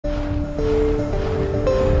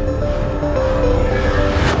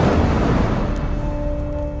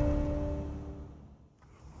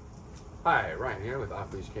with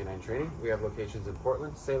Off-Leash Canine Training. We have locations in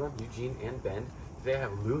Portland, Salem, Eugene, and Bend. Today I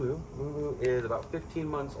have Lulu. Lulu is about 15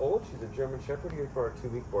 months old. She's a German Shepherd here for our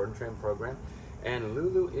 2-week board and train program. And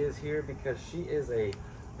Lulu is here because she is a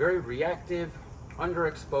very reactive,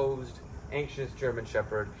 underexposed, anxious German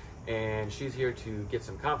Shepherd. And she's here to get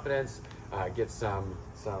some confidence, get some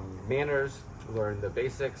manners, learn the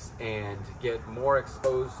basics, and get more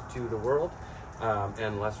exposed to the world.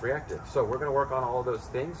 And less reactive. So we're going to work on all of those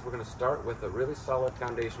things. We're going to start with a really solid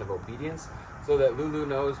foundation of obedience so that Lulu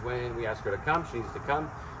knows when we ask her to come, she needs to come.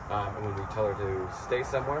 And when we tell her to stay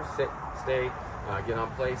somewhere, sit, stay, get on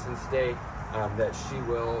place and stay, that she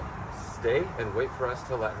will stay and wait for us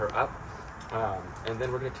to let her up. And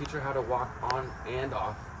then we're going to teach her how to walk on and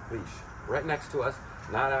off leash. Right next to us,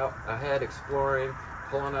 not out ahead exploring,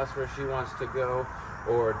 pulling us where she wants to go,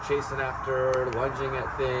 or chasing after, lunging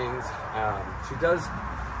at things. She does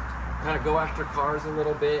kind of go after cars a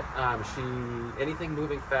little bit. Anything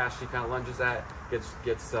moving fast, she kind of lunges at, gets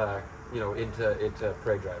into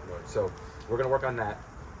prey drive mode. So we're going to work on that,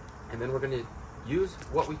 and then we're going to use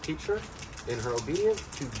what we teach her in her obedience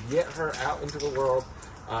to get her out into the world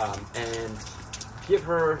and give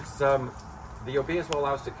her the obedience will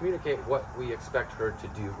allow us to communicate what we expect her to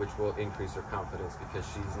do, which will increase her confidence because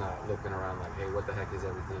she's not looking around like, hey, what the heck is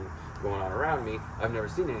everything going on around me? I've never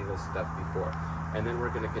seen any of this stuff before. And then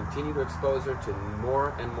we're going to continue to expose her to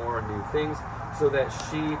more and more new things so that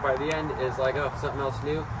she, by the end, is like, oh, something else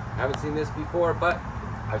new. I haven't seen this before, but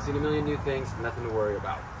I've seen a million new things, nothing to worry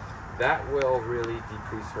about. That will really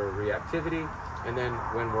decrease her reactivity. And then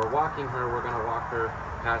when we're walking her, we're going to walk her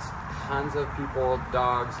past tons of people,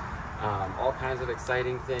 dogs, all kinds of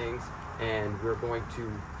exciting things, and we're going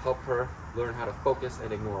to help her learn how to focus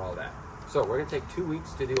and ignore all that. So we're going to take 2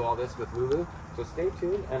 weeks to do all this with Lulu, so stay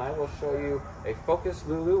tuned and I will show you a focused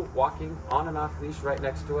Lulu walking on and off leash right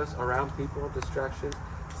next to us, around people, distractions,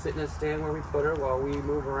 sitting and staying where we put her while we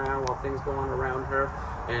move around, while things go on around her,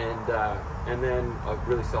 and then a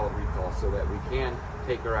really solid recall so that we can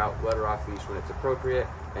take her out, let her off leash when it's appropriate,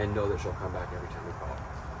 and know that she'll come back every time we call her.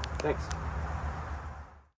 Thanks.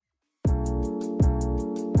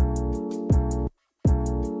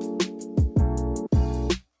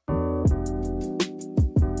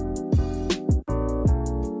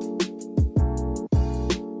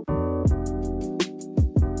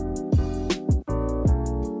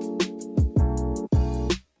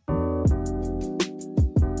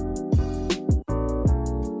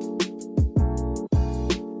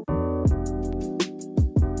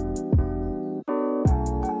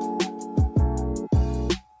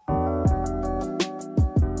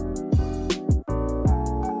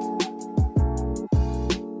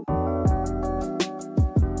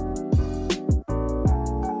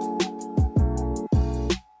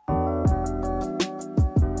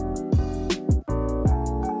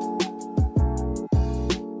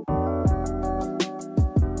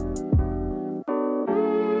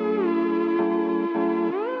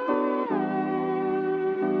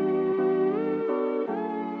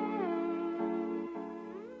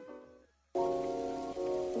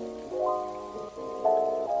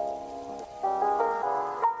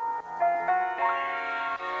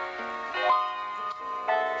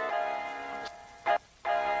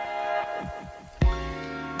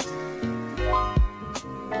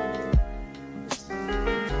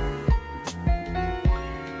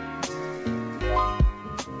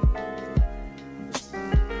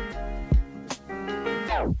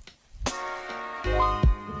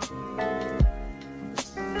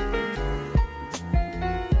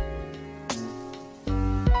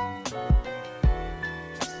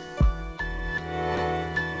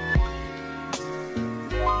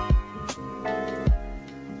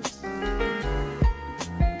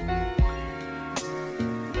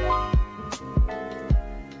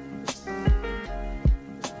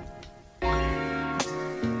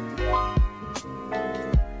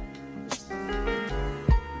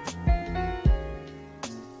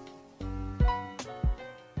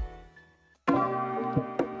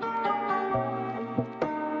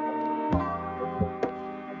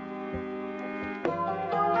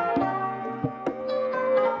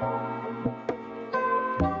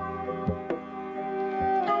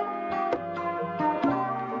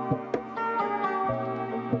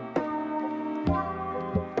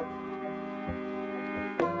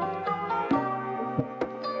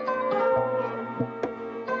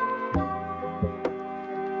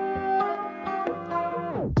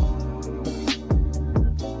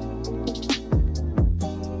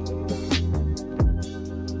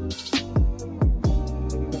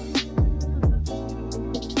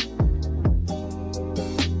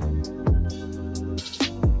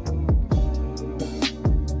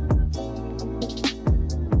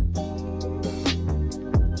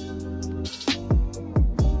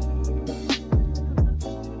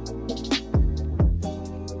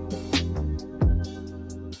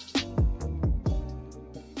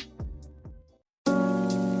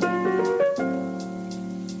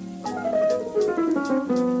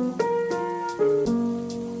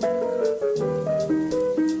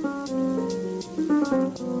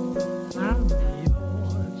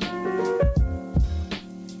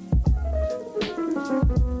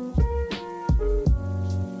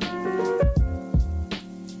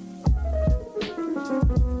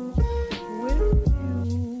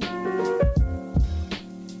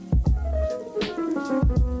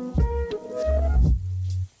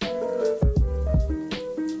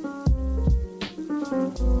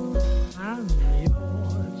 I'm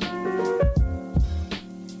yours.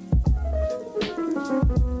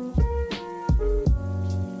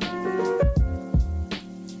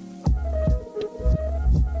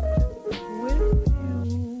 With you.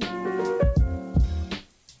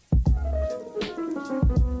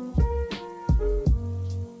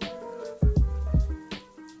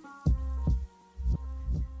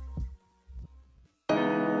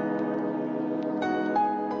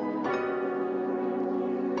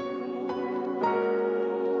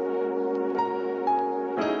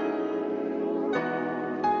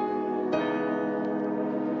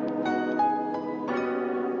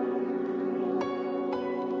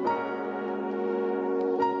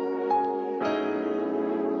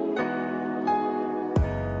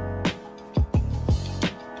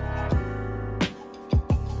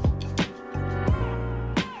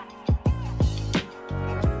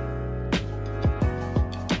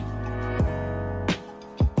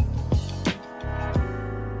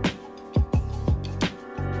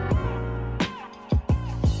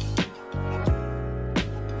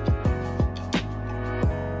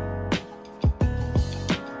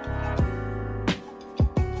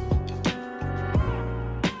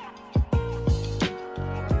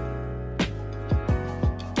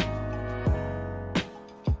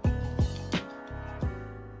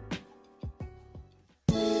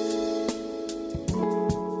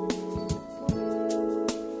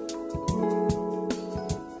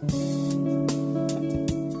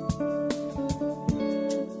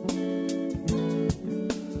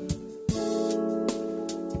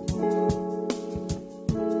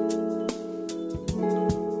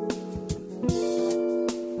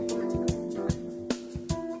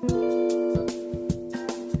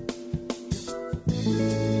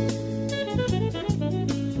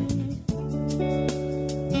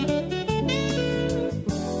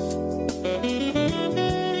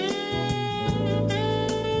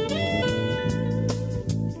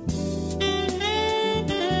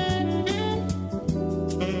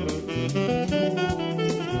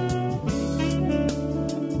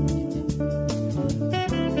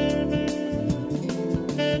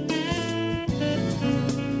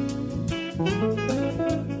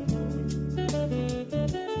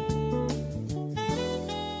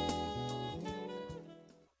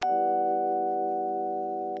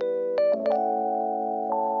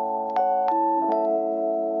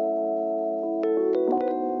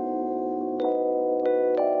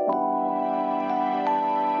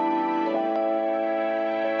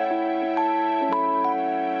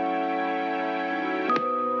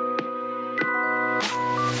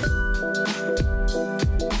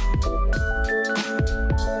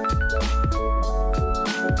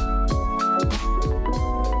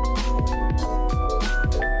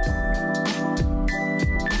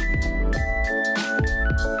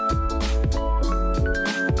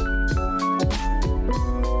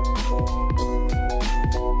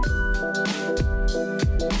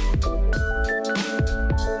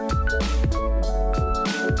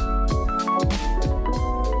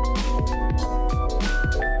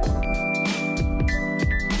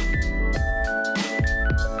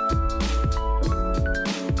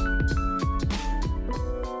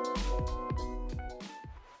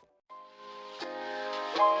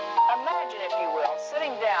 Imagine, if you will,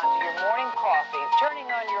 sitting down to your morning coffee, turning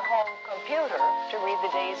on your home computer to read the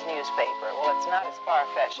day's newspaper. Well, it's not as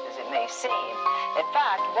far-fetched as it may seem. In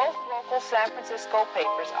fact, both local San Francisco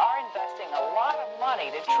papers are investing a lot of money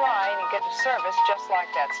to try and get a service just like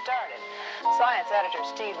that started. Science editor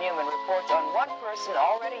Steve Newman reports on one person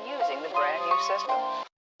already using the brand new system.